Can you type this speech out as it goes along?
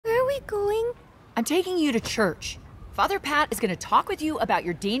we going? I'm taking you to church. Father Pat is going to talk with you about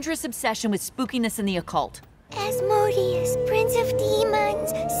your dangerous obsession with spookiness and the occult. Asmodeus, Prince of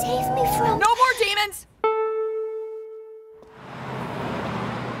Demons, save me from— No more demons!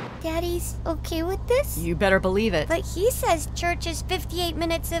 Daddy's okay with this? You better believe it. But he says church is 58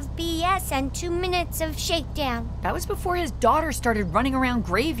 minutes of BS and 2 minutes of shakedown. That was before his daughter started running around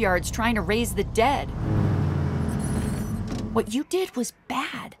graveyards trying to raise the dead. What you did was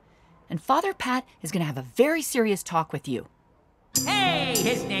bad. And Father Pat is going to have a very serious talk with you. Hey,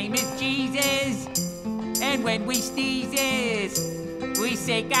 his name is Jesus. And when we sneezes, we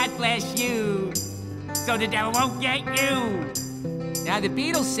say God bless you, so the devil won't get you. Now, the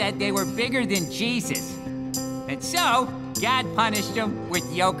Beatles said they were bigger than Jesus. And so, God punished them with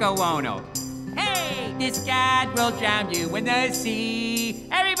Yoko Ono. Hey, this God will drown you in the sea.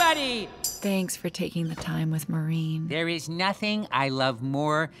 Everybody! Thanks for taking the time with Maureen. There is nothing I love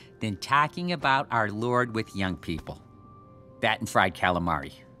more than talking about our Lord with young people. That and fried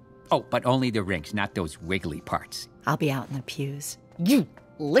calamari. Oh, but only the rings, not those wiggly parts. I'll be out in the pews. You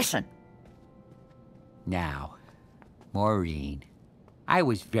listen. Now, Maureen, I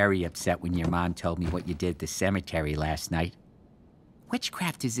was very upset when your mom told me what you did at the cemetery last night.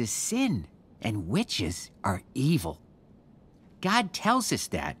 Witchcraft is a sin, and witches are evil. God tells us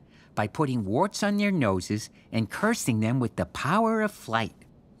that by putting warts on their noses and cursing them with the power of flight.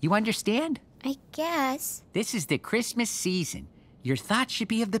 You understand? I guess. This is the Christmas season. Your thoughts should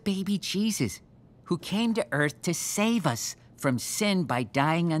be of the baby Jesus, who came to earth to save us from sin by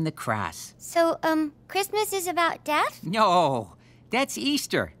dying on the cross. So, Christmas is about death? No, that's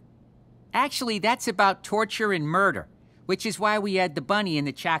Easter. Actually, that's about torture and murder, which is why we add the bunny and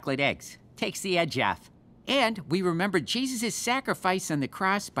the chocolate eggs. Takes the edge off. And we remember Jesus' sacrifice on the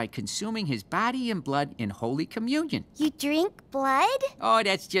cross by consuming his body and blood in Holy Communion. You drink blood? Oh,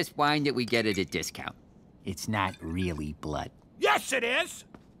 that's just wine that we get at a discount. It's not really blood. Yes, it is!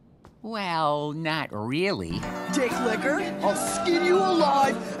 Well, not really. Take liquor, I'll skin you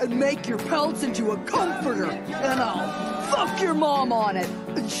alive and make your pelts into a comforter. And I'll fuck your mom on it.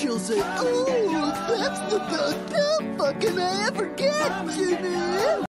 And she'll say, "Ooh, that's the best pelt fucking I ever get, Jimmy."